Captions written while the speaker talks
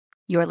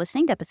You're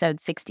listening to episode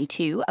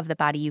 62 of the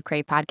Body You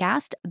Crave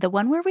podcast, the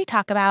one where we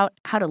talk about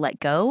how to let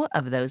go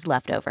of those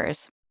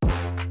leftovers.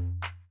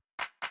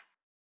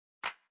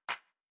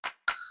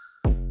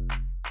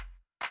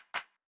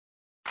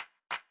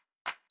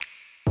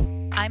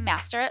 I'm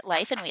Master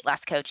Life and Weight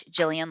Loss Coach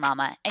Jillian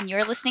Lama, and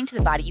you're listening to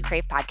the Body You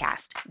Crave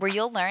podcast, where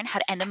you'll learn how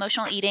to end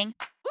emotional eating,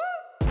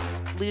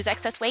 lose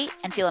excess weight,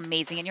 and feel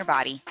amazing in your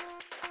body.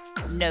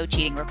 No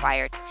cheating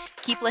required.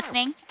 Keep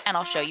listening, and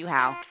I'll show you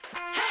how.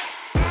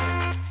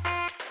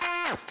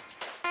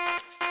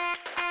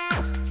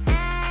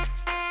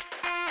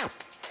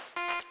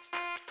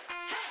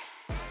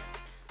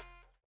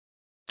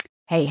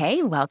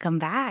 Hey, welcome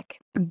back.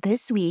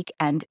 This week,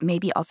 and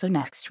maybe also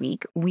next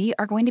week, we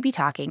are going to be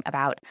talking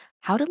about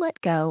how to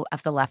let go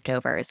of the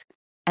leftovers.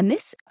 And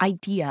this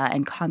idea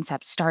and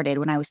concept started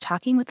when I was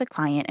talking with a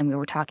client and we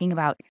were talking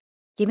about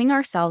giving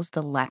ourselves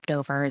the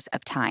leftovers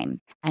of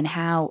time and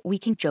how we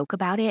can joke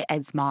about it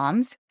as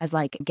moms, as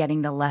like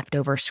getting the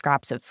leftover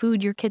scraps of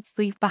food your kids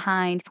leave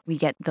behind. We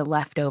get the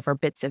leftover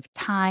bits of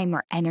time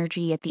or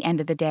energy at the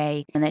end of the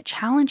day. And the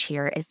challenge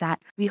here is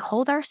that we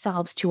hold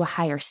ourselves to a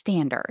higher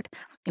standard.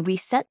 And we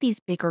set these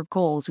bigger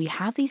goals, we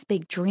have these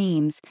big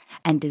dreams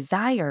and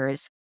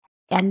desires,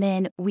 and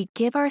then we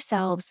give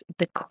ourselves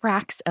the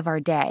cracks of our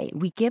day.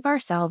 We give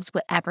ourselves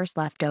whatever's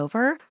left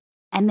over.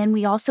 And then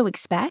we also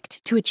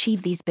expect to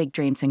achieve these big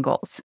dreams and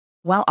goals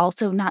while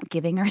also not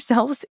giving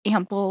ourselves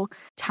ample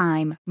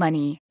time,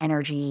 money,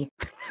 energy,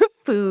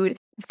 food,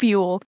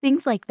 fuel,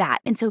 things like that.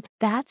 And so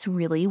that's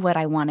really what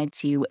I wanted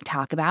to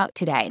talk about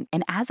today.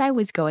 And as I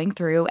was going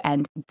through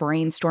and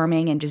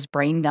brainstorming and just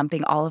brain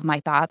dumping all of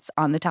my thoughts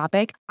on the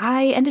topic,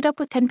 I ended up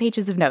with 10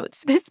 pages of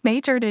notes. This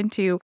may turn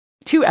into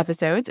 2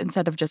 episodes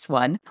instead of just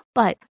one,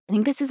 but I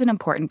think this is an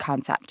important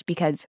concept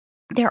because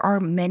there are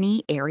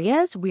many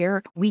areas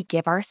where we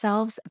give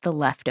ourselves the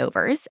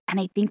leftovers. And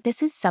I think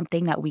this is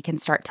something that we can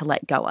start to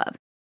let go of.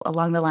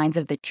 Along the lines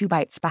of the 2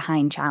 bites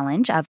behind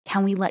challenge of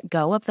can we let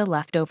go of the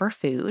leftover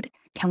food?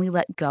 Can we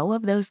let go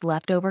of those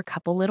leftover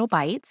couple little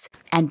bites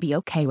and be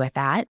okay with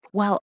that?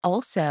 While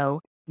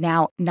also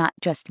now not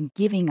just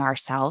giving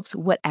ourselves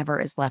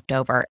whatever is left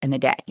over in the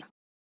day.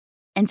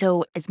 And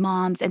so as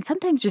moms, and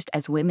sometimes just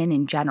as women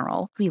in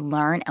general, we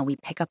learn and we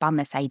pick up on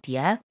this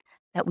idea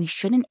that we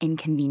shouldn't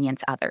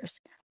inconvenience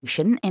others. We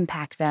shouldn't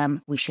impact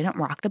them. We shouldn't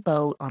rock the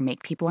boat or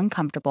make people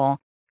uncomfortable.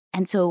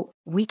 And so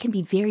we can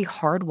be very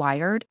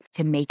hardwired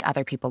to make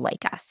other people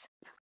like us.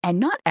 And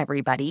not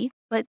everybody,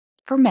 but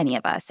for many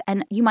of us.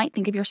 And you might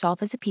think of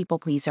yourself as a people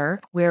pleaser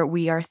where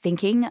we are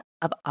thinking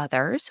of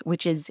others,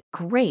 which is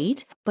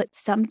great, but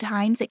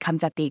sometimes it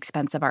comes at the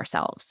expense of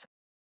ourselves.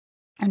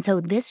 And so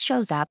this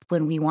shows up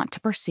when we want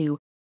to pursue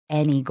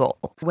any goal,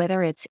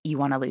 whether it's you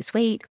want to lose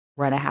weight,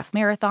 run a half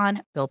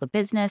marathon, build a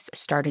business,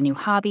 start a new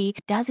hobby,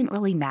 doesn't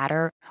really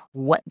matter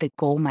what the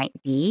goal might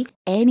be.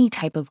 Any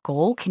type of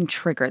goal can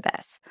trigger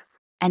this.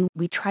 And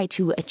we try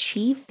to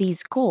achieve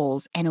these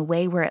goals in a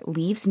way where it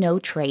leaves no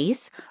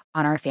trace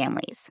on our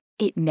families.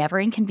 It never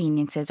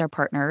inconveniences our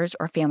partners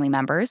or family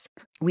members.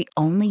 We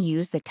only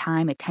use the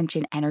time,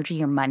 attention,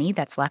 energy, or money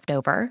that's left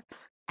over.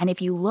 And if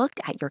you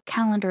looked at your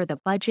calendar, the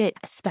budget,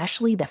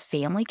 especially the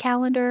family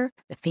calendar,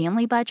 the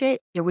family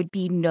budget, there would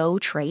be no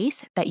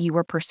trace that you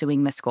were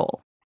pursuing this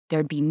goal.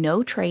 There'd be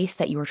no trace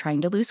that you were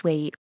trying to lose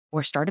weight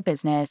or start a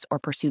business or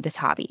pursue this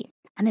hobby.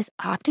 And this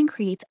often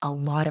creates a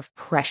lot of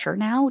pressure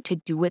now to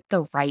do it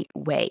the right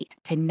way,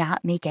 to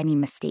not make any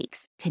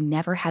mistakes, to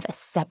never have a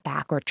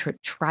setback or to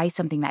try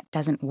something that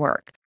doesn't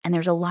work. And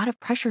there's a lot of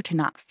pressure to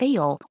not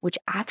fail, which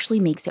actually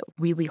makes it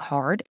really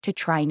hard to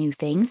try new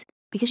things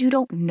because you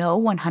don't know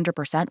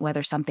 100%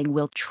 whether something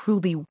will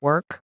truly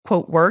work,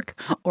 quote, work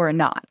or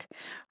not,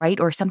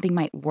 right? Or something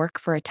might work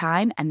for a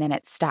time and then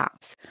it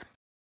stops.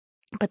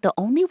 But the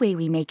only way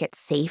we make it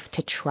safe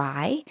to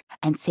try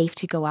and safe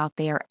to go out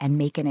there and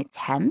make an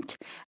attempt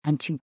and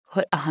to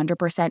put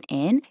 100%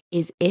 in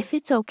is if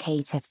it's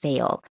okay to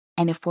fail.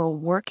 And if we're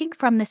working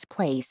from this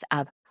place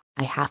of,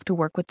 I have to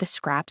work with the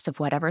scraps of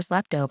whatever's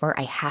left over.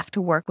 I have to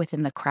work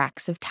within the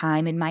cracks of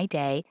time in my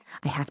day.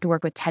 I have to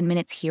work with 10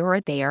 minutes here or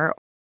there.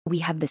 We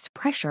have this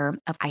pressure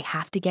of I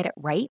have to get it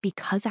right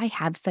because I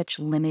have such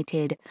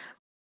limited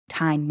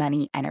time,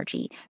 money,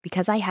 energy.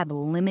 Because I have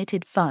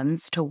limited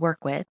funds to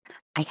work with,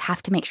 I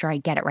have to make sure I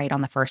get it right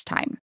on the first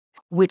time,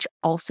 which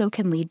also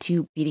can lead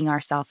to beating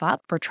ourselves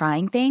up for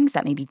trying things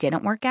that maybe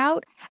didn't work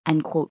out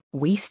and, quote,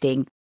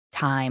 wasting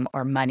time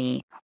or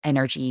money,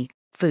 energy,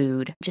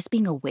 food, just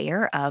being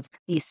aware of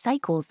these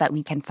cycles that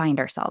we can find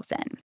ourselves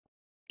in.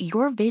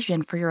 Your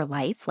vision for your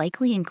life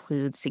likely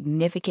includes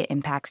significant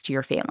impacts to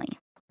your family.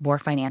 More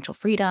financial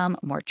freedom,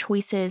 more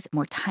choices,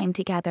 more time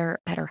together,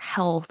 better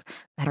health,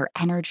 better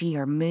energy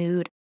or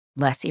mood,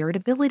 less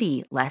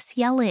irritability, less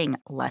yelling,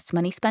 less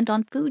money spent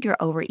on food you're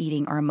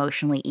overeating or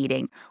emotionally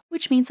eating,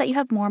 which means that you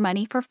have more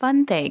money for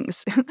fun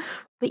things.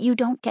 But you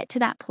don't get to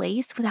that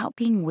place without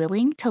being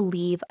willing to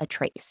leave a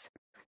trace.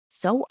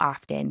 So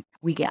often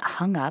we get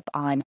hung up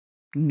on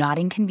not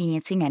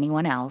inconveniencing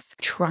anyone else,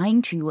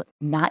 trying to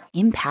not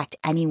impact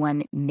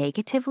anyone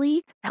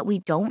negatively, that we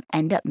don't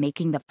end up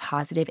making the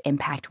positive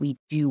impact we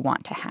do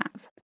want to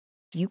have.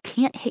 You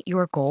can't hit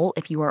your goal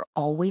if you are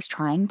always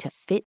trying to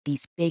fit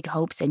these big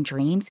hopes and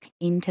dreams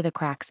into the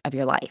cracks of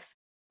your life,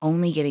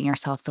 only giving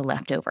yourself the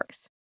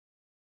leftovers.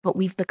 But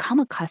we've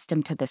become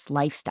accustomed to this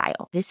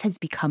lifestyle. This has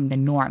become the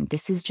norm.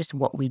 This is just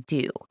what we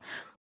do.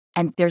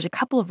 And there's a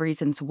couple of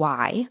reasons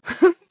why,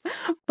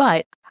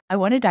 but I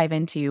want to dive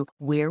into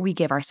where we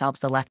give ourselves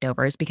the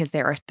leftovers because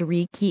there are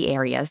 3 key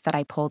areas that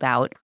I pulled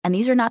out. And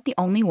these are not the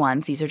only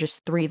ones. These are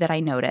just 3 that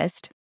I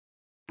noticed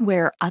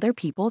where other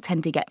people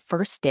tend to get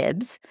first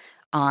dibs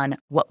on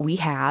what we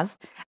have,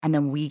 and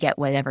then we get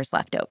whatever's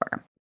left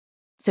over.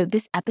 So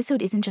this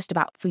episode isn't just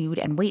about food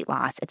and weight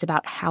loss. It's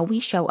about how we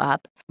show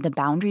up, the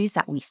boundaries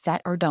that we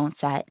set or don't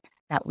set,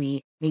 that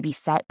we maybe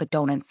set but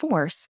don't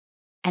enforce,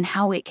 and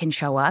how it can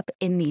show up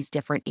in these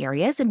different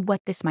areas and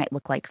what this might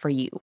look like for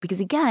you. Because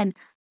again,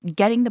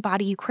 getting the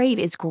body you crave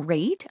is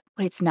great,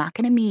 but it's not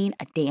going to mean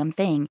a damn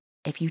thing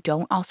if you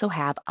don't also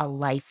have a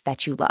life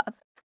that you love.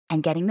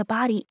 And getting the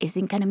body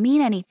isn't going to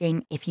mean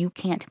anything if you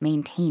can't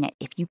maintain it,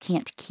 if you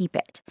can't keep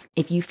it,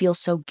 if you feel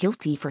so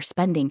guilty for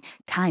spending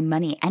time,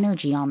 money,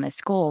 energy on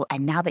this goal.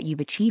 And now that you've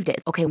achieved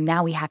it, okay,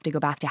 now we have to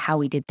go back to how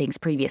we did things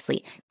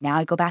previously. Now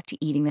I go back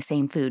to eating the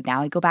same food.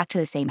 Now I go back to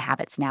the same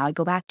habits. Now I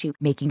go back to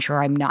making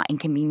sure I'm not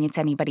inconvenience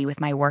anybody with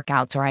my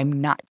workouts, or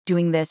I'm not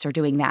doing this or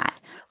doing that.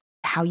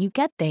 How you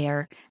get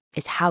there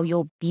is how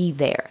you'll be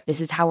there.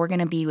 This is how we're going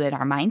to be with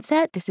our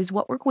mindset. This is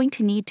what we're going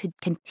to need to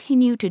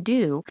continue to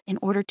do in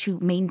order to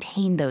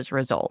maintain those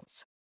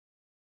results.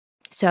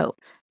 So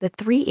the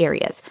 3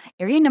 areas.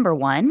 Area number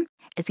 1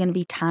 is going to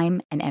be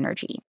time and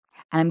energy.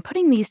 And I'm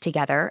putting these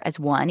together as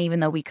one, even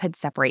though we could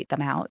separate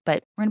them out,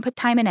 but we're going to put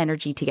time and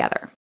energy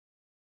together.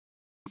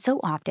 So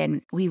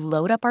often we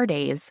load up our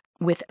days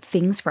with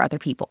things for other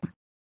people.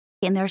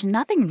 And there's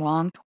nothing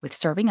wrong with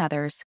serving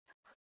others,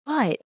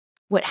 but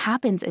what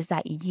happens is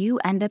that you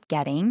end up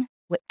getting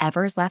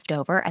whatever's left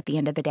over at the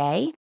end of the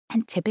day.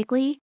 And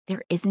typically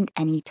there isn't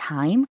any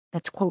time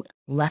that's, quote,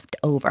 left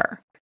over.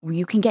 Where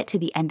you can get to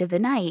the end of the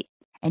night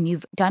and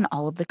you've done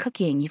all of the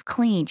cooking, you've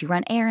cleaned, you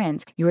run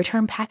errands, you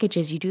return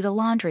packages, you do the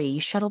laundry,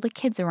 you shuttle the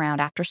kids around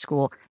after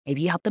school.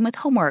 Maybe you help them with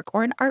homework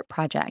or an art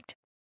project.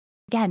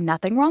 Again,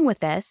 nothing wrong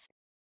with this,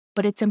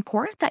 but it's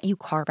important that you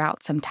carve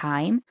out some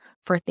time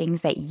for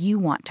things that you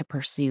want to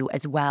pursue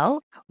as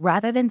well,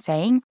 rather than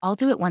saying, I'll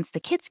do it once the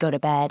kids go to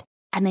bed,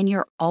 and then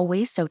you're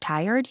always so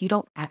tired, you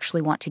don't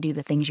actually want to do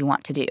the things you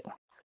want to do.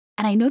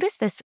 And I noticed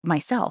this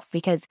myself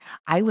because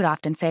I would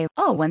often say,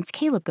 oh, once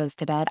Caleb goes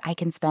to bed, I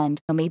can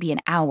spend maybe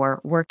an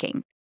hour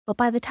working. But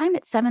by the time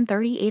it's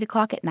 7:30, 8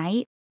 o'clock at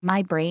night,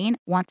 my brain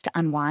wants to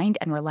unwind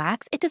and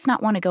relax. It does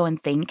not want to go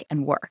and think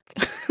and work.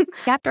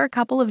 After a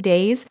couple of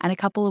days and a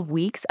couple of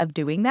weeks of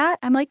doing that,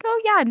 I'm like,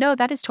 oh yeah, no,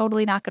 that is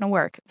totally not going to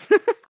work.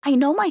 I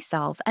know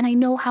myself and I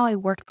know how I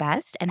work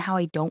best and how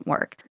I don't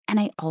work. And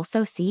I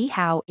also see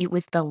how it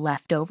was the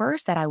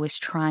leftovers that I was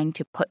trying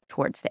to put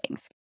towards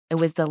things. It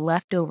was the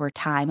leftover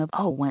time of,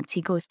 oh, once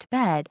he goes to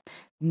bed,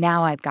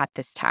 now I've got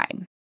this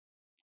time.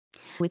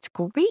 It's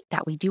great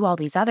that we do all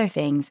these other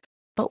things,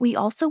 but we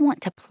also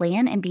want to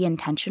plan and be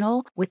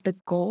intentional with the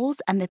goals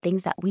and the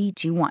things that we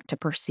do want to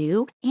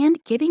pursue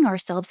and giving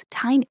ourselves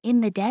time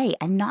in the day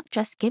and not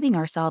just giving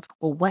ourselves,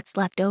 well, what's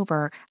left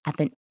over at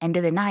the end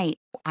of the night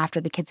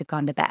after the kids have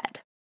gone to bed.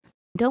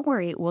 Don't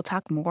worry, we'll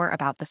talk more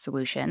about the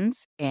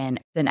solutions in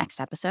the next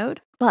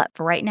episode. But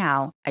for right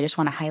now, I just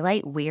want to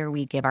highlight where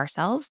we give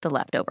ourselves the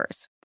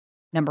leftovers.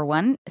 Number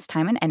 1 is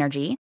time and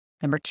energy.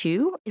 Number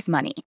 2 is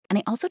money. And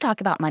I also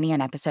talk about money on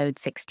episode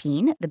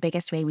 16, the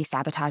biggest way we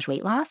sabotage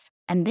weight loss.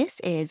 And this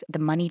is the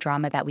money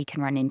drama that we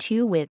can run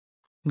into with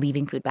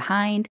leaving food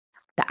behind,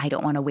 the I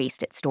don't want to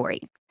waste it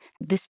story.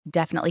 This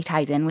definitely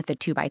ties in with the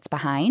 2 bites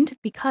behind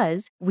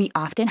because we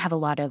often have a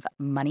lot of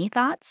money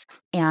thoughts,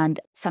 and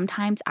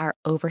sometimes our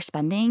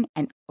overspending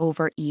and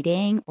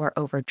overeating or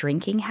over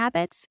drinking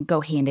habits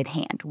go hand in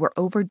hand. We're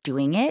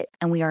overdoing it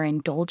and we are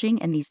indulging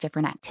in these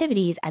different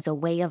activities as a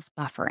way of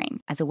buffering,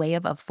 as a way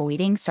of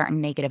avoiding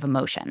certain negative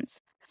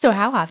emotions. So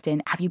how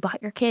often have you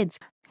bought your kids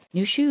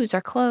new shoes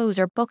or clothes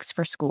or books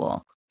for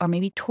school, or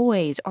maybe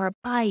toys or a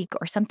bike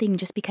or something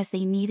just because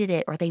they needed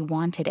it or they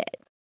wanted it?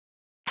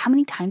 How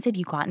many times have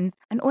you gotten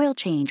an oil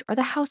change or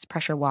the house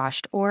pressure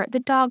washed or the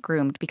dog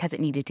groomed because it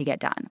needed to get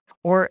done?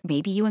 Or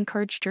maybe you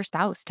encouraged your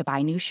spouse to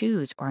buy new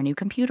shoes or a new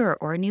computer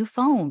or a new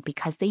phone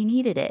because they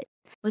needed it.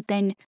 But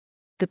then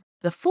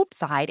the flip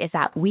side is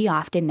that we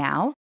often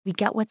now, we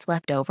get what's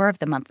left over of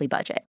the monthly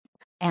budget.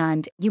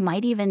 And you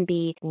might even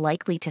be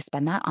likely to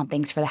spend that on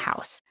things for the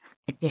house,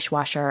 a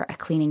dishwasher, a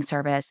cleaning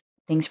service,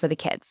 things for the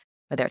kids,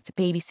 whether it's a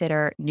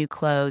babysitter, new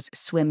clothes,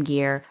 swim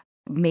gear.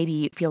 Maybe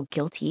you feel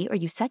guilty or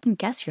you second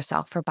guess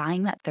yourself for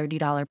buying that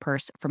 $30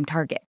 purse from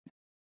Target.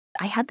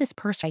 I had this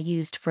purse I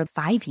used for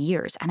 5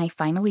 years and I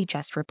finally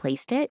just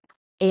replaced it.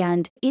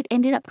 And it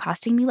ended up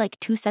costing me like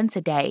 2 cents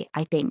a day,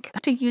 I think,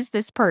 to use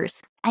this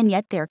purse. And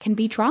yet there can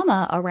be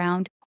drama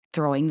around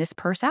throwing this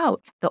purse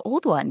out, the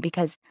old one,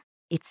 because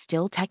it's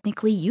still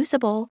technically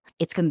usable.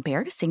 It's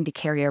embarrassing to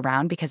carry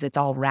around because it's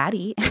all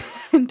ratty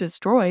and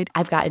destroyed.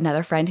 I've got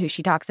another friend who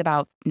she talks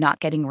about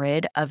not getting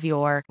rid of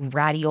your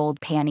ratty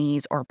old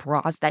panties or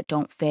bras that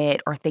don't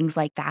fit or things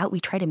like that. We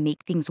try to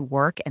make things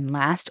work and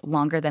last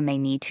longer than they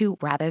need to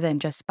rather than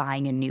just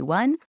buying a new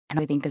one. And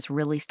I think this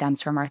really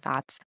stems from our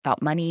thoughts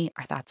about money,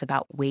 our thoughts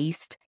about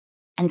waste.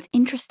 And it's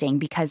interesting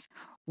because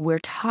we're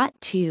taught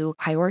to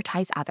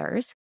prioritize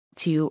others,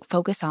 to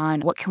focus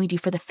on what can we do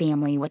for the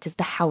family? What does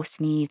the house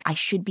need? I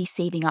should be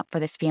saving up for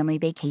this family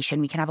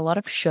vacation. We can have a lot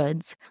of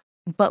shoulds,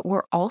 but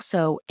we're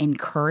also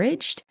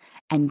encouraged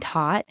and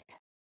taught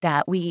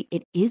that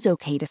it is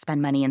okay to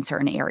spend money in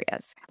certain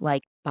areas,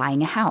 like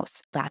buying a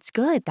house. That's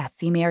good. That's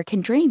the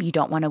American dream. You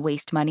don't want to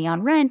waste money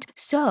on rent.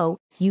 So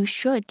you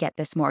should get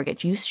this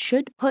mortgage. You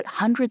should put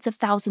hundreds of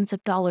thousands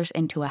of dollars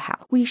into a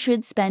house. We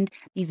should spend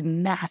these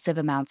massive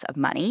amounts of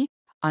money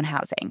on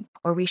housing,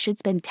 or we should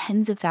spend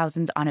tens of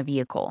thousands on a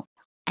vehicle.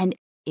 And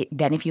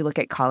then if you look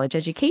at college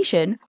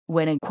education,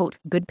 when a quote,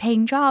 good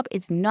paying job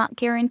is not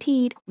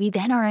guaranteed, we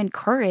then are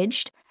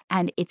encouraged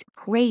and it's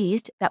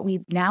praised that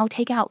we now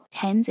take out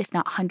tens, if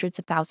not hundreds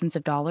of thousands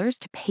of dollars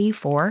to pay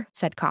for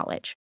said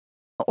college.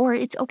 Or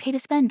it's okay to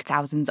spend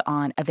thousands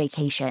on a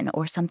vacation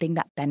or something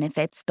that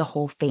benefits the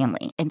whole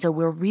family. And so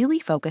we're really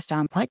focused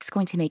on what's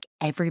going to make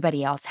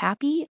everybody else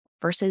happy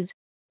versus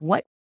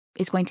what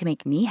is going to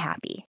make me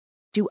happy.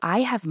 Do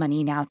I have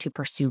money now to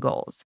pursue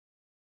goals?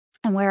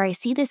 And where I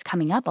see this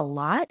coming up a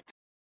lot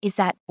is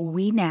that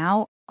we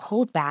now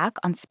hold back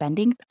on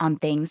spending on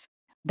things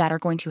that are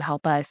going to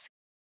help us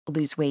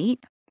lose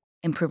weight,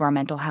 improve our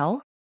mental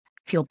health,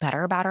 feel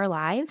better about our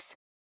lives,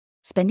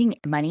 spending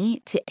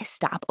money to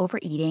stop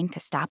overeating,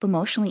 to stop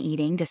emotionally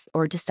eating,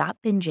 or to stop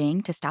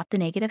binging, to stop the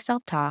negative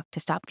self-talk,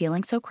 to stop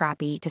feeling so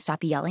crappy, to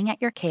stop yelling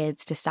at your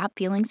kids, to stop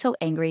feeling so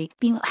angry,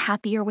 being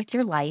happier with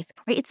your life,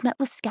 right? It's met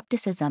with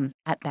skepticism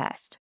at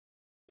best.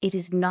 It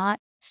is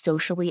not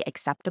socially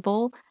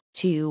acceptable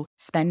to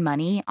spend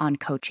money on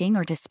coaching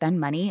or to spend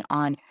money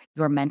on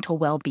your mental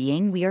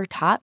well-being. We are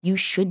taught you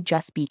should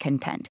just be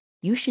content.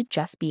 You should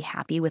just be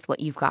happy with what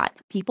you've got.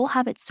 People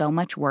have it so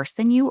much worse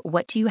than you.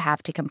 What do you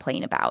have to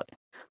complain about?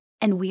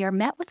 And we are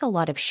met with a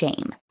lot of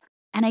shame.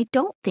 And I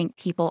don't think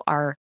people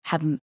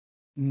have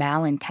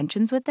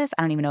malintentions with this.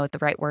 I don't even know what the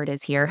right word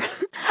is here.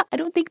 I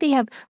don't think they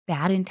have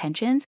bad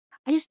intentions.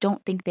 I just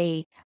don't think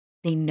they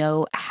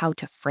know how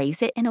to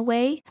phrase it in a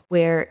way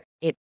where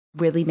it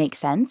really makes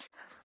sense.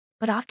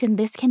 But often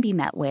this can be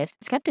met with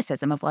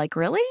skepticism of like,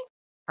 really?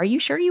 Are you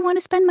sure you want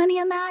to spend money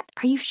on that?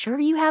 Are you sure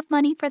you have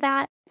money for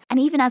that? And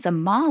even as a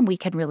mom, we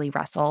can really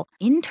wrestle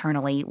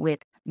internally with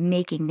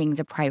making things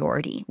a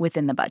priority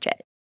within the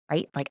budget,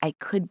 right? Like I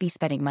could be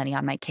spending money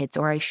on my kids,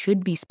 or I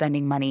should be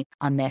spending money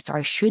on this, or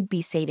I should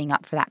be saving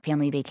up for that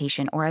family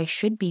vacation, or I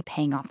should be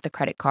paying off the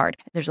credit card.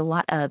 There's a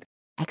lot of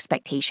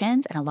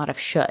expectations and a lot of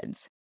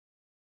shoulds.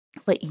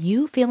 But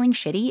you feeling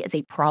shitty is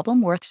a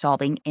problem worth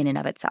solving in and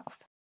of itself.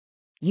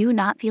 You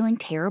not feeling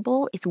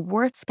terrible is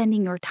worth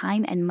spending your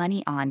time and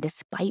money on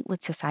despite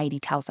what society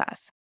tells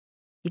us.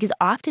 Because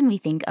often we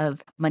think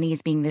of money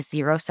as being this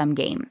zero-sum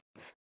game.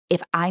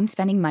 If I'm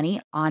spending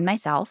money on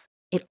myself,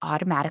 it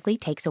automatically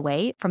takes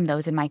away from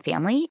those in my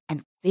family,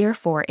 and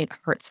therefore it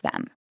hurts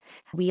them.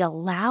 We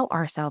allow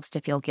ourselves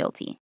to feel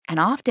guilty. And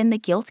often the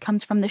guilt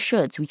comes from the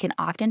shoulds. We can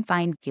often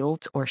find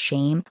guilt or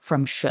shame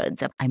from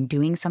shoulds of I'm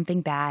doing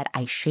something bad.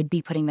 I should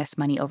be putting this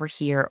money over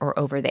here or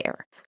over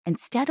there,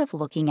 instead of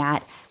looking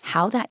at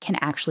how that can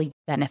actually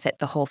benefit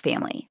the whole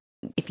family.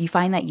 If you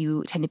find that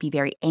you tend to be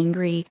very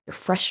angry, you're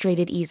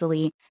frustrated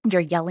easily,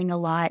 you're yelling a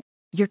lot,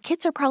 your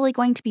kids are probably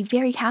going to be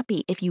very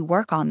happy if you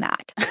work on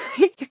that.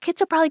 Your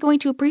kids are probably going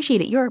to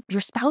appreciate it. Your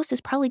spouse is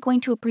probably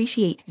going to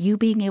appreciate you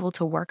being able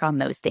to work on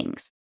those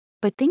things.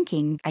 But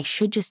thinking, I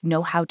should just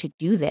know how to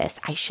do this,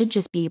 I should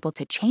just be able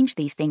to change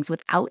these things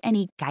without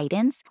any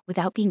guidance,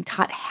 without being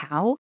taught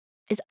how,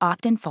 is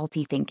often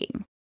faulty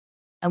thinking.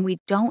 And we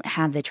don't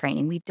have the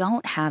training, we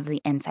don't have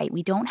the insight,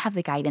 we don't have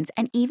the guidance.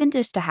 And even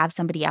just to have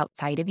somebody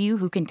outside of you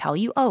who can tell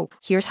you, oh,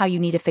 here's how you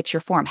need to fix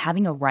your form.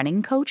 Having a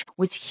running coach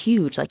was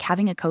huge. Like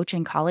having a coach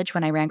in college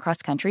when I ran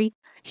cross country,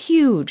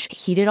 huge.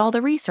 He did all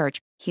the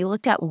research. He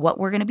looked at what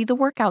were going to be the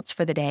workouts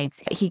for the day.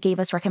 He gave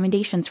us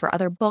recommendations for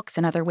other books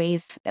and other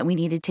ways that we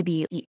needed to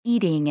be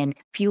eating and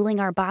fueling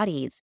our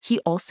bodies. He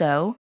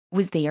also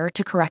was there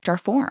to correct our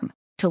form,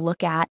 to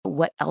look at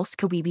what else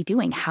could we be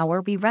doing? How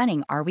are we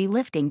running? Are we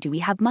lifting? Do we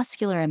have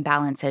muscular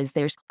imbalances?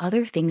 There's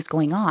other things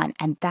going on.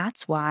 And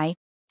that's why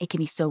it can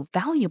be so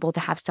valuable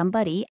to have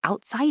somebody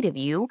outside of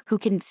you who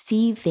can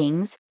see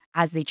things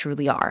as they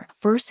truly are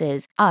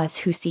versus us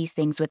who sees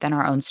things within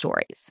our own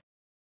stories.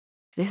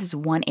 This is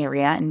one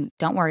area, and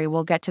don't worry,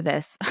 we'll get to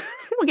this.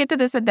 We'll get to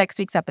this in next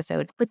week's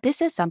episode. But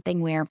this is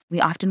something where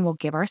we often will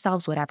give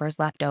ourselves whatever's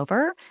left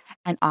over,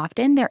 and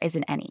often there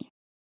isn't any.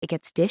 It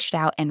gets dished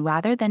out, and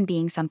rather than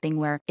being something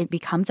where it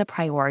becomes a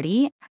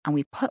priority and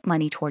we put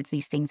money towards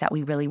these things that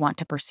we really want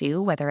to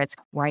pursue, whether it's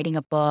writing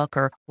a book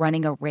or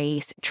running a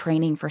race,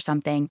 training for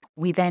something,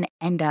 we then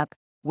end up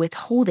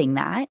withholding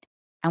that.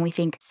 And we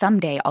think,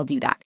 someday I'll do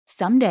that.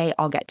 someday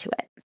I'll get to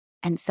it.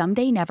 And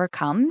someday never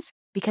comes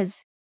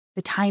because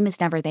the time is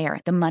never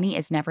there. The money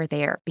is never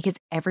there because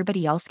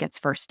everybody else gets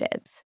first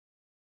dibs.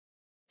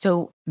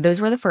 So those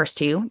were the first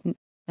two.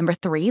 Number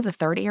three, the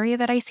third area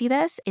that I see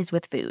this is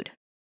with food.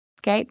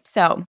 Okay,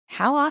 so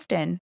how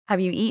often have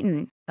you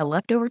eaten the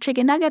leftover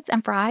chicken nuggets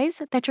and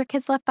fries that your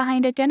kids left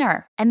behind at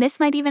dinner? And this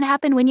might even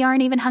happen when you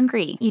aren't even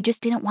hungry. You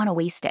just didn't want to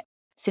waste it.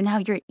 So now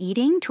you're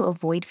eating to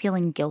avoid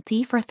feeling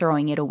guilty for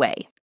throwing it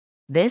away.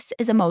 This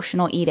is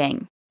emotional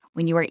eating.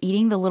 When you are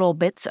eating the little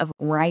bits of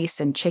rice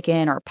and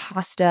chicken or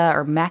pasta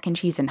or mac and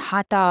cheese and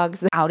hot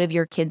dogs out of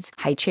your kid's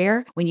high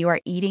chair, when you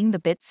are eating the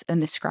bits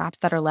and the scraps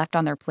that are left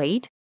on their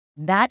plate,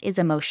 that is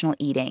emotional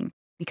eating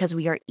because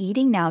we are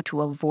eating now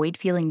to avoid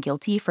feeling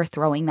guilty for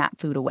throwing that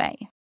food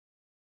away.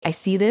 I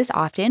see this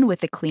often with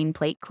the Clean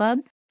Plate Club,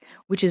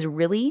 which is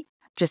really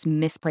just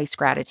misplaced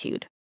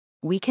gratitude.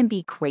 We can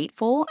be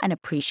grateful and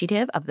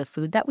appreciative of the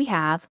food that we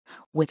have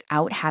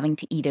without having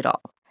to eat it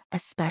all,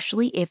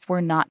 especially if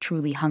we're not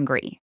truly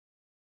hungry.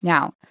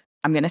 Now,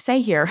 I'm going to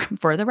say here,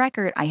 for the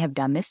record, I have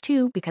done this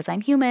too because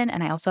I'm human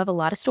and I also have a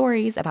lot of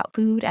stories about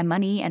food and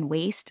money and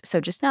waste.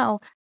 So just know,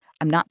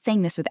 I'm not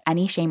saying this with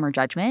any shame or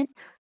judgment,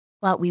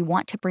 but we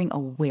want to bring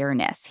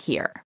awareness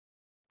here.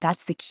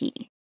 That's the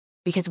key.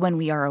 Because when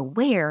we are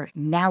aware,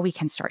 now we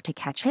can start to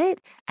catch it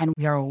and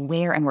we are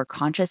aware and we're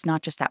conscious,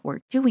 not just that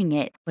we're doing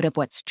it, but of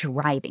what's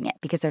driving it.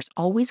 Because there's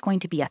always going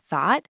to be a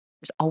thought,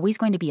 there's always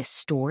going to be a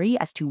story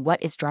as to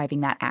what is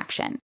driving that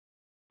action.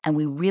 And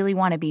we really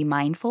want to be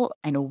mindful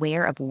and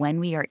aware of when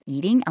we are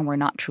eating and we're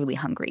not truly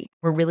hungry.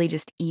 We're really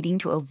just eating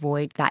to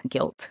avoid that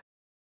guilt,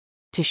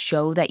 to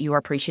show that you are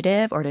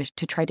appreciative or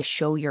to try to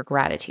show your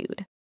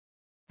gratitude.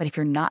 But if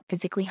you're not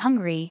physically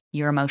hungry,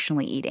 you're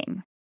emotionally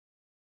eating.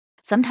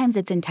 Sometimes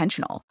it's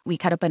intentional. We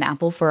cut up an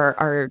apple for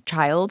our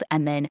child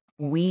and then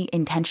we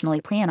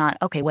intentionally plan on,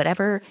 okay,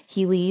 whatever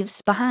he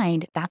leaves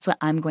behind, that's what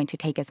I'm going to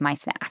take as my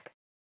snack.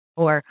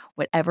 Or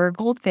whatever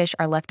goldfish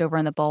are left over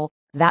in the bowl,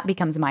 that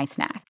becomes my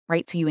snack,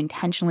 right? So you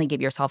intentionally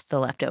give yourself the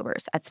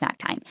leftovers at snack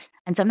time.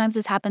 And sometimes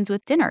this happens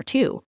with dinner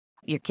too.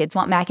 Your kids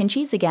want mac and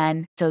cheese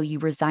again, so you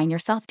resign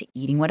yourself to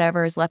eating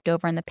whatever is left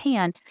over in the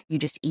pan. You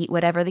just eat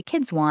whatever the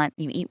kids want.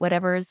 You eat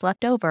whatever is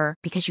left over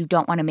because you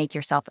don't want to make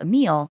yourself a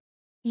meal,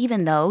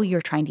 even though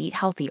you're trying to eat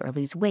healthy or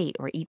lose weight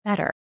or eat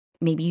better.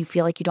 Maybe you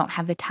feel like you don't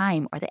have the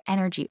time or the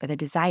energy or the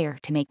desire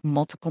to make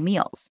multiple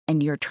meals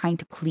and you're trying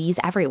to please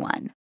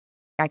everyone.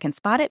 I can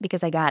spot it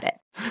because I got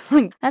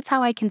it. That's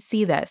how I can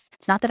see this.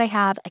 It's not that I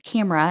have a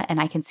camera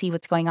and I can see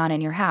what's going on in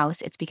your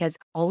house. It's because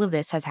all of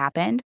this has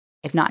happened,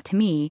 if not to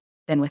me,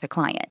 then with a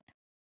client.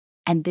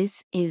 And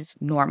this is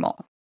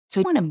normal.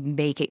 So I want to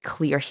make it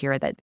clear here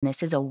that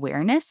this is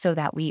awareness so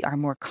that we are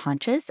more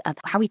conscious of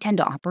how we tend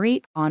to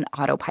operate on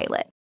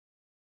autopilot.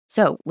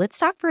 So let's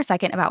talk for a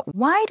second about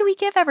why do we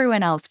give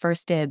everyone else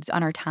first dibs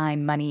on our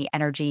time, money,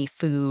 energy,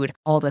 food,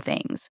 all the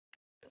things.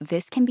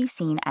 This can be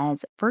seen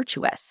as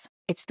virtuous.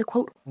 It's the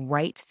quote,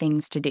 right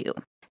things to do.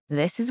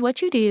 This is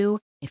what you do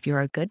if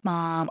you're a good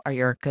mom or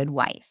you're a good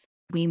wife.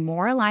 We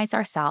moralize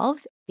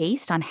ourselves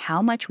based on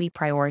how much we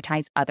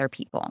prioritize other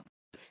people.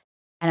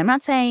 And I'm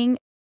not saying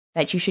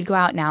that you should go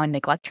out now and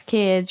neglect your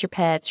kids, your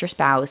pets, your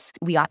spouse.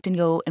 We often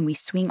go and we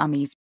swing on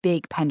these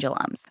big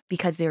pendulums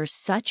because there's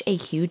such a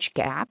huge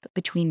gap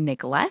between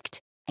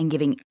neglect and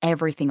giving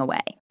everything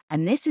away.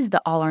 And this is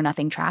the all or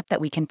nothing trap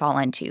that we can fall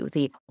into.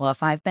 Well,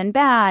 if I've been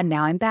bad,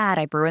 now I'm bad.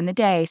 I ruined the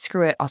day.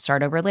 Screw it. I'll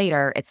start over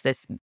later. It's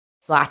this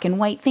black and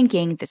white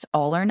thinking, this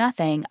all or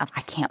nothing of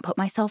I can't put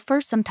myself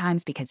first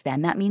sometimes because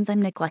then that means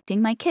I'm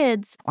neglecting my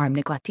kids or I'm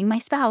neglecting my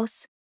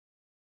spouse.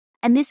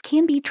 And this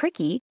can be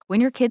tricky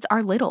when your kids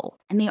are little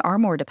and they are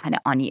more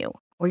dependent on you,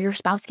 or your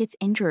spouse gets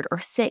injured or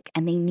sick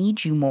and they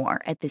need you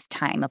more at this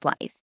time of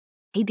life.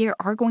 Hey, there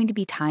are going to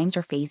be times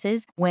or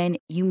phases when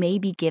you may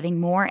be giving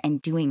more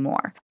and doing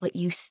more, but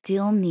you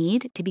still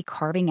need to be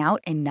carving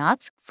out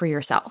enough for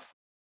yourself.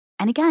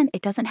 And again,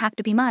 it doesn't have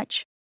to be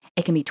much.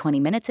 It can be 20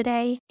 minutes a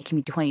day. It can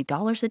be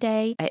 $20 a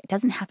day. It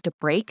doesn't have to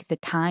break the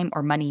time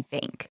or money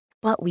bank,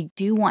 but we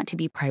do want to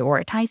be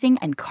prioritizing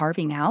and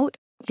carving out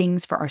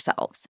things for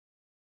ourselves.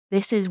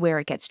 This is where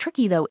it gets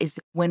tricky though, is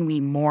when we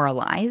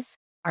moralize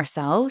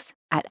ourselves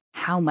at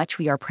how much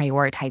we are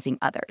prioritizing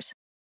others.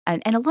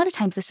 And a lot of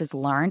times this is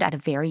learned at a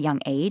very young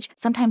age.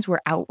 Sometimes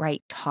we're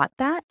outright taught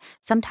that.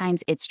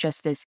 Sometimes it's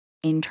just this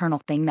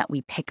internal thing that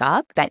we pick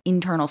up, that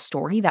internal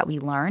story that we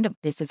learned of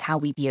this is how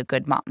we be a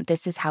good mom.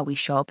 This is how we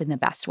show up in the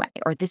best way,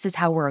 or this is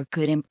how we're a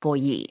good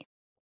employee.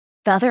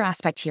 The other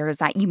aspect here is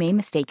that you may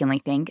mistakenly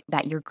think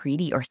that you're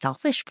greedy or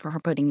selfish for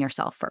putting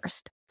yourself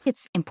first.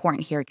 It's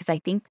important here because I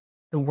think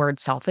the word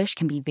selfish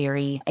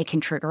it can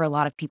trigger a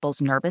lot of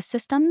people's nervous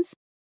systems.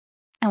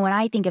 And when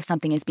I think of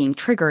something as being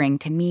triggering,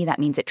 to me, that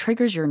means it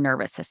triggers your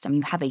nervous system.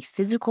 You have a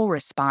physical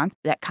response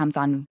that comes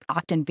on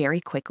often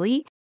very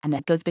quickly, and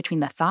that goes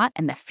between the thought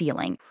and the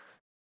feeling.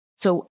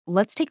 So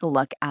let's take a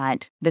look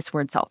at this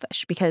word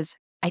selfish, because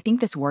I think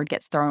this word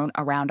gets thrown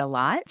around a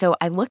lot. So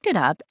I looked it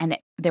up and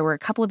there were a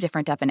couple of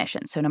different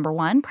definitions. So number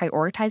one,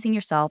 prioritizing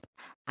yourself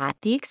at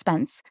the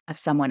expense of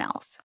someone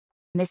else.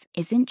 This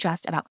isn't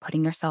just about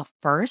putting yourself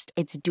first,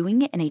 it's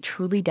doing it in a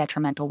truly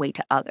detrimental way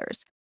to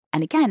others.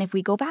 And again, if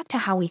we go back to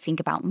how we think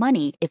about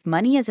money, if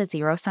money is a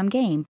zero-sum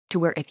game to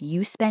where if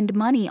you spend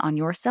money on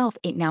yourself,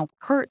 it now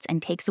hurts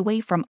and takes away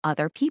from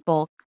other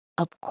people,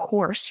 of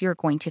course you're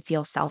going to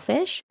feel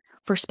selfish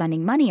for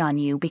spending money on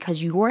you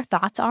because your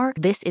thoughts are,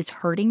 this is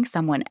hurting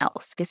someone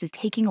else. This is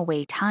taking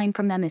away time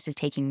from them. This is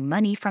taking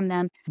money from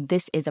them.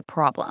 This is a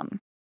problem.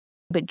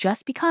 But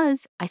just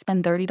because I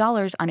spend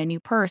 $30 on a new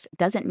purse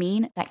doesn't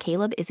mean that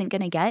Caleb isn't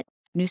going to get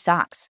new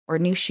socks or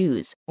new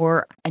shoes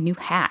or a new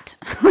hat.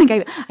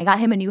 I got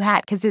him a new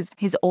hat because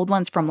his old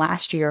ones from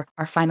last year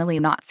are finally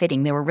not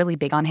fitting. They were really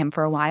big on him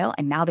for a while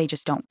and now they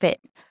just don't fit.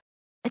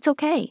 It's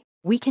okay.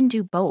 We can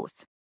do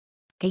both.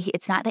 Okay,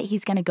 it's not that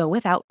he's going to go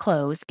without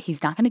clothes.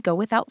 He's not going to go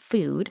without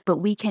food, but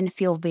we can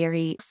feel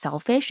very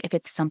selfish if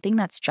it's something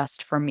that's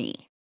just for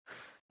me.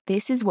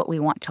 This is what we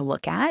want to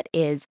look at,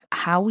 is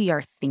how we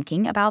are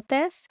thinking about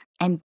this,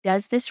 and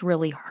does this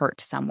really hurt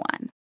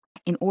someone?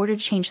 In order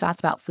to change thoughts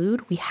about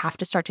food, we have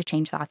to start to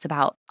change thoughts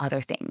about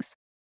other things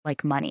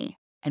like money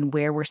and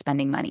where we're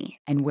spending money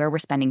and where we're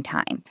spending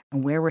time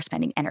and where we're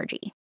spending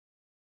energy.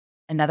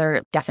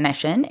 Another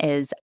definition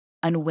is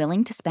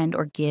unwilling to spend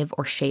or give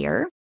or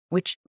share,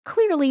 which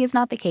clearly is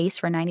not the case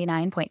for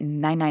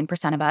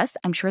 99.99% of us.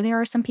 I'm sure there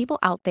are some people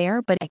out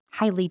there, but I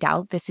highly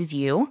doubt this is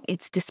you.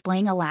 It's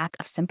displaying a lack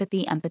of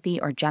sympathy,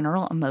 empathy, or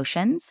general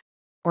emotions,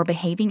 or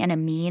behaving in a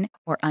mean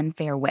or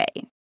unfair way.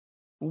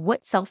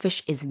 What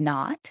selfish is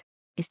not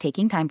is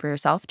taking time for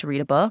yourself to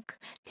read a book,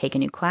 take a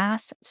new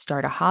class,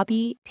 start a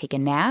hobby, take a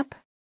nap.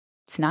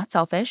 It's not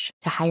selfish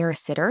to hire a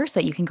sitter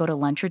so that you can go to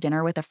lunch or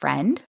dinner with a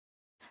friend,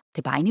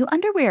 to buy new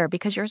underwear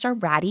because yours are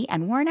ratty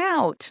and worn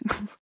out.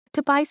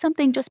 To buy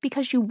something just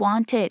because you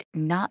want it,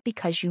 not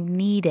because you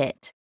need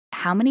it.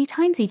 How many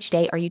times each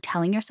day are you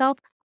telling yourself,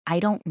 I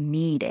don't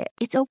need it?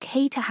 It's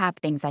okay to have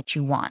things that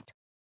you want.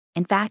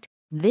 In fact,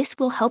 this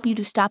will help you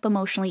to stop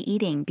emotionally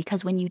eating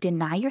because when you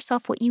deny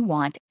yourself what you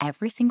want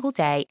every single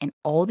day in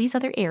all these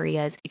other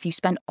areas, if you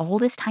spend all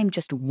this time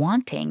just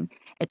wanting,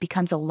 it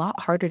becomes a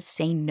lot harder to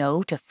say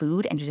no to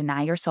food and to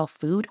deny yourself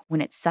food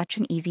when it's such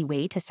an easy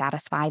way to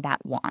satisfy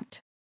that want.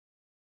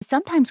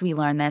 Sometimes we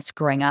learn this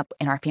growing up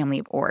in our family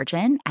of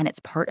origin, and it's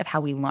part of how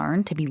we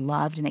learn to be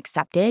loved and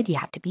accepted. You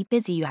have to be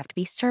busy. You have to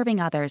be serving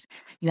others.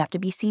 You have to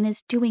be seen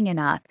as doing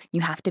enough. You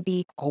have to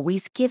be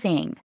always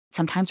giving.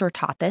 Sometimes we're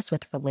taught this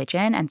with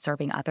religion and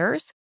serving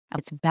others.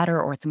 It's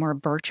better or it's more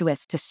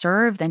virtuous to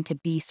serve than to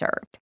be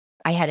served.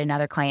 I had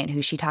another client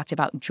who she talked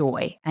about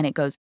joy, and it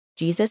goes,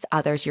 Jesus,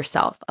 others,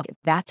 yourself. Okay,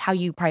 that's how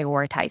you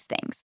prioritize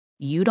things.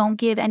 You don't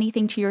give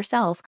anything to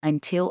yourself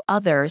until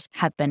others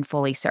have been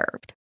fully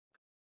served.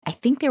 I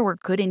think there were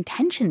good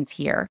intentions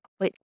here,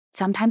 but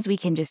sometimes we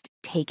can just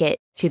take it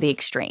to the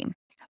extreme.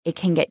 It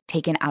can get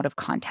taken out of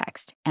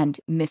context and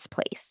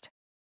misplaced.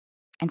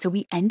 And so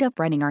we end up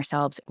running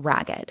ourselves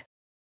ragged.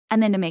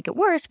 And then to make it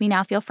worse, we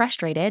now feel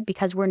frustrated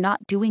because we're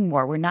not doing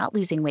more. We're not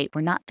losing weight.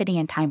 We're not fitting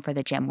in time for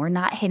the gym. We're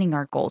not hitting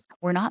our goals.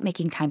 We're not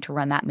making time to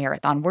run that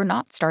marathon. We're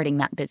not starting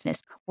that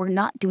business. We're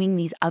not doing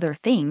these other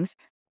things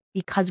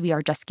because we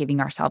are just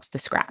giving ourselves the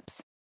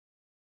scraps.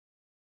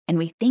 And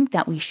we think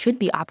that we should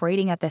be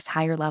operating at this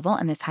higher level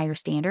and this higher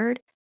standard,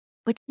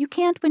 but you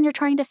can't when you're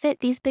trying to fit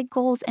these big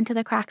goals into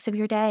the cracks of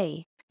your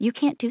day. You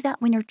can't do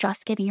that when you're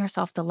just giving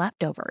yourself the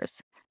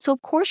leftovers. So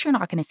of course you're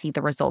not going to see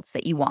the results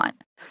that you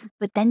want,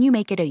 but then you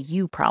make it a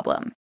you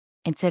problem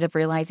instead of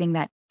realizing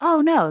that,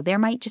 oh no, there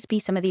might just be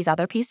some of these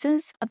other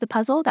pieces of the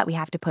puzzle that we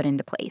have to put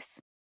into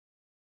place.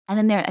 And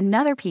then there's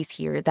another piece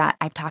here that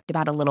I've talked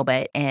about a little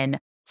bit in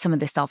some of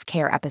the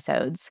self-care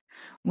episodes,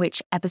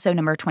 which episode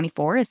number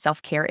 24 is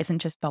self-care isn't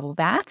just bubble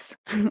baths.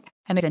 And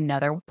it's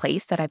another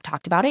place that I've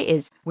talked about it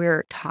is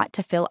we're taught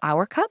to fill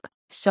our cup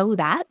so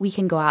that we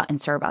can go out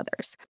and serve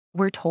others.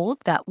 We're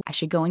told that I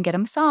should go and get a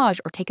massage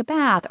or take a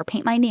bath or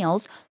paint my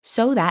nails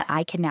so that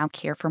I can now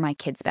care for my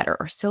kids better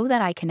or so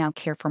that I can now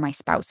care for my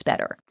spouse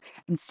better.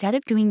 Instead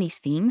of doing these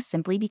things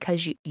simply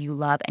because you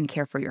love and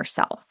care for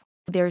yourself.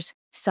 There's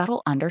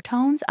subtle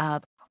undertones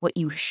of what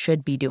you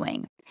should be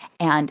doing.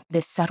 And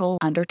this subtle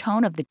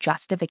undertone of the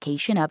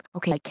justification of,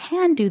 okay, I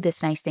can do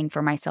this nice thing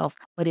for myself,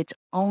 but it's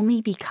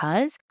only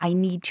because I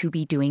need to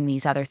be doing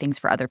these other things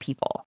for other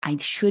people. I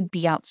should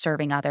be out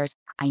serving others.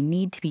 I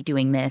need to be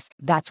doing this.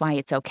 That's why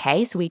it's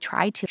okay. So we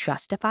try to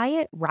justify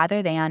it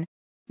rather than,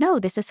 no,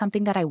 this is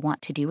something that I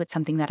want to do. It's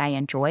something that I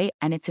enjoy,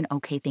 and it's an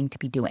okay thing to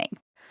be doing.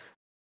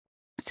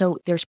 So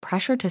there's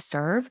pressure to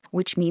serve,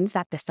 which means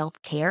that the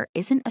self-care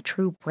isn't a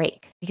true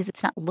break because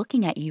it's not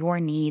looking at your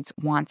needs,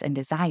 wants, and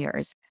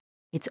desires.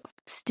 It's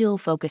still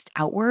focused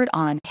outward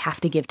on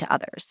have to give to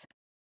others.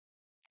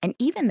 And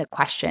even the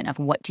question of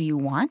what do you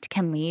want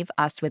can leave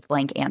us with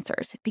blank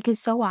answers because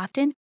so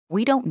often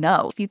we don't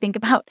know. If you think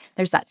about,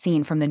 there's that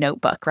scene from The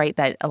Notebook, right,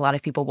 that a lot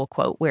of people will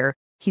quote where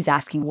he's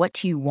asking, what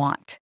do you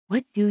want?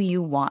 What do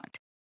you want?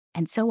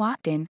 And so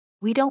often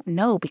We don't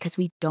know because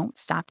we don't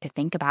stop to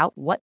think about,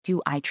 what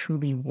do I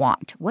truly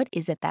want? What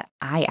is it that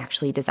I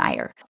actually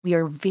desire? We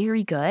are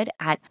very good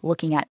at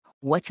looking at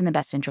what's in the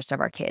best interest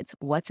of our kids,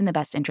 what's in the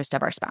best interest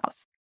of our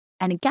spouse.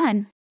 And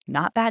again,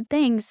 not bad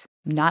things,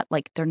 not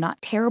like they're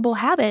not terrible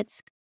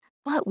habits,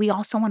 but we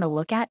also want to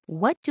look at,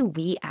 what do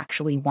we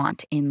actually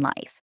want in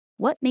life?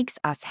 What makes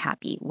us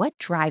happy? What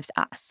drives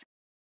us?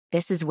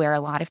 This is where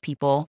a lot of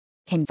people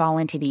can fall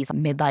into these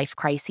midlife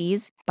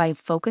crises by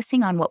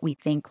focusing on what we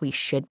think we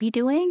should be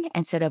doing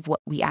instead of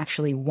what we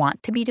actually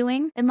want to be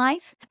doing in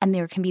life. And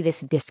there can be this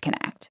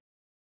disconnect.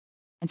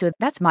 And so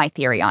that's my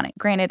theory on it.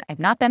 Granted, I've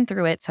not been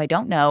through it, so I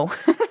don't know.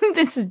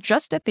 This is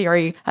just a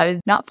theory. I was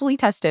not fully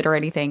tested or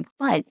anything.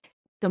 But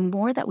the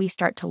more that we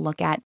start to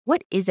look at,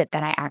 what is it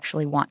that I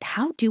actually want?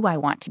 How do I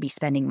want to be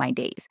spending my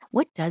days?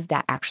 What does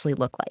that actually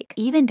look like?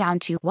 Even down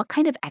to, what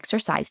kind of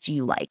exercise do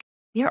you like?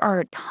 There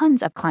are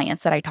tons of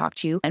clients that I talk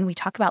to, and we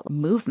talk about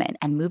movement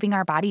and moving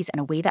our bodies in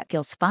a way that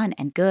feels fun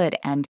and good.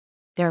 And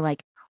they're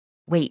like,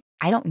 wait,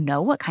 I don't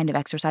know what kind of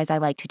exercise I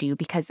like to do,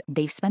 because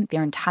they've spent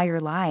their entire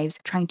lives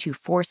trying to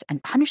force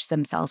and punish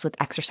themselves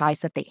with exercise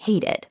that they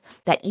hated.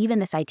 That even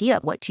this idea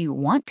of what do you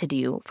want to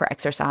do for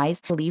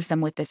exercise leaves them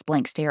with this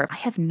blank stare of, I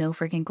have no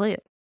freaking clue.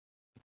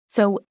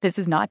 So this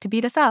is not to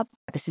beat us up.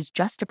 This is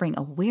just to bring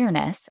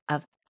awareness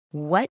of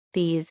what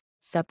these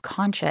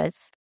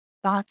subconscious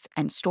thoughts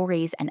and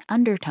stories and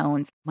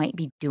undertones might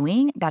be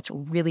doing that's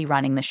really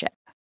running the ship.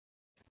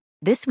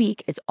 This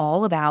week is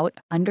all about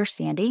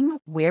understanding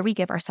where we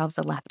give ourselves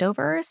the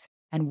leftovers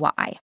and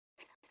why.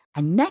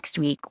 And next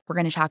week, we're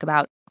going to talk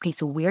about, okay,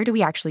 so where do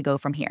we actually go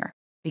from here?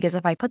 Because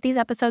if I put these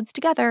episodes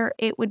together,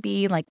 it would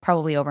be like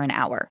probably over an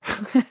hour.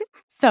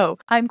 So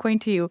I'm going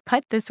to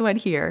cut this one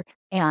here.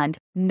 And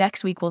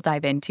next week, we'll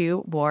dive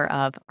into more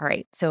of, all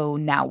right, so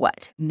now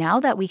what? Now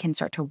that we can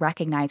start to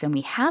recognize and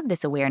we have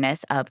this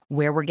awareness of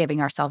where we're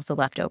giving ourselves the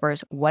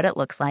leftovers, what it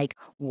looks like,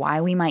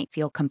 why we might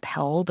feel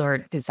compelled or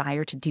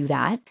desire to do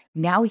that,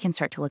 now we can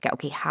start to look at,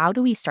 okay, how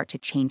do we start to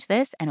change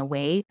this in a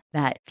way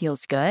that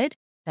feels good,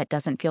 that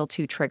doesn't feel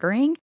too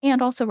triggering,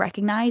 and also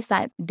recognize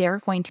that there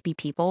are going to be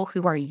people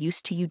who are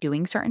used to you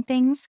doing certain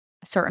things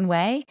a certain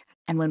way.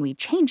 And when we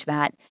change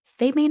that,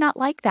 they may not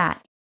like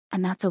that.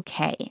 And that's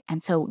okay.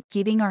 And so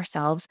giving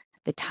ourselves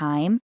the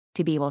time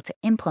to be able to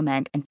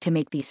implement and to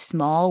make these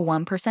small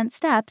 1%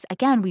 steps,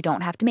 again, we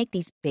don't have to make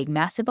these big,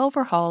 massive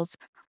overhauls,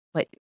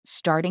 but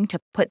starting to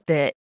put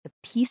the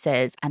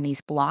pieces and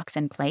these blocks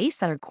in place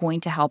that are going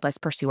to help us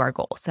pursue our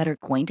goals, that are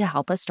going to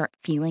help us start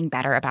feeling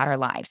better about our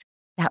lives,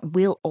 that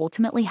will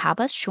ultimately have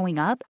us showing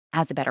up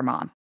as a better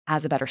mom,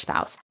 as a better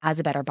spouse, as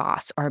a better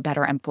boss, or a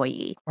better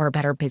employee, or a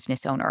better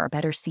business owner, or a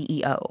better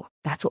CEO.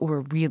 That's what we're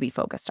really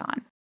focused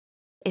on.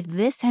 If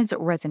this has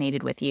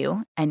resonated with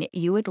you and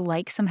you would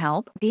like some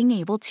help being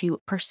able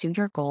to pursue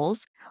your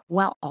goals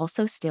while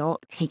also still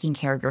taking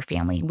care of your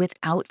family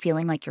without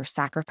feeling like you're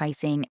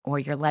sacrificing or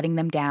you're letting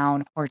them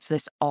down or it's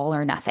this all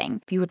or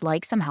nothing, if you would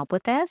like some help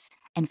with this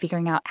and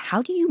figuring out,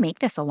 how do you make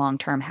this a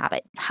long-term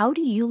habit? How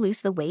do you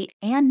lose the weight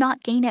and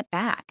not gain it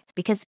back?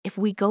 Because if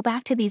we go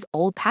back to these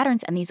old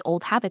patterns and these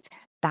old habits,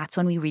 that's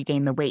when we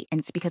regain the weight. And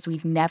it's because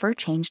we've never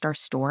changed our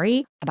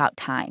story about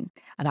time,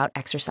 about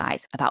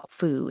exercise, about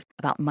food,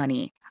 about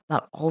money,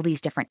 about all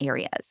these different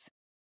areas.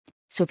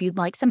 So if you'd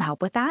like some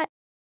help with that,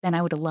 then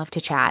I would love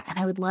to chat, and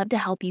I would love to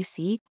help you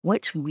see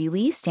what's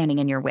really standing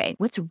in your way,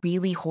 what's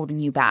really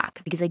holding you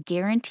back, because I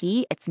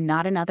guarantee it's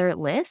not another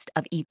list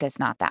of eat this,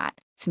 not that.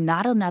 It's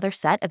not another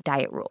set of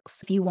diet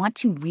rules. If you want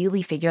to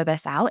really figure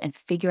this out and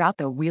figure out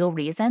the real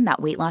reason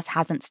that weight loss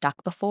hasn't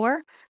stuck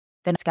before,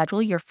 then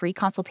schedule your free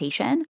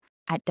consultation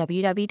at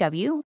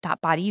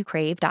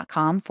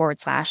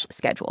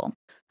www.bodyyoucrave.com/schedule.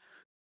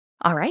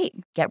 All right,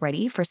 get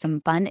ready for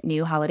some fun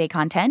new holiday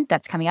content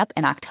that's coming up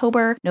in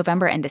October,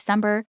 November, and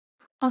December.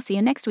 I'll see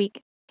you next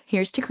week.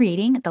 Here's to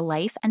creating the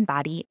life and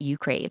body you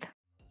crave.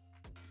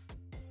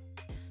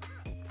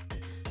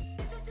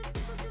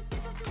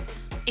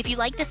 If you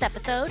like this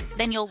episode,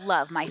 then you'll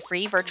love my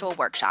free virtual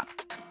workshop,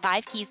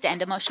 5 Keys to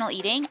End Emotional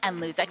Eating and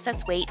Lose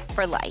Excess Weight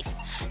for Life.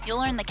 You'll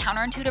learn the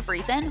counterintuitive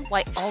reason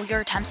why all your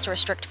attempts to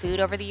restrict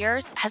food over the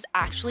years has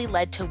actually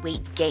led to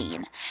weight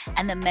gain,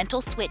 and the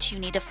mental switch you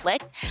need to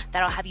flick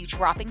that'll have you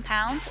dropping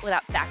pounds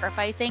without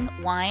sacrificing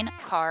wine,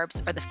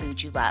 carbs, or the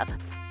food you love.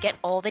 Get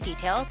all the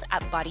details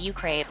at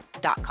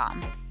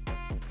bodyyoucrave.com.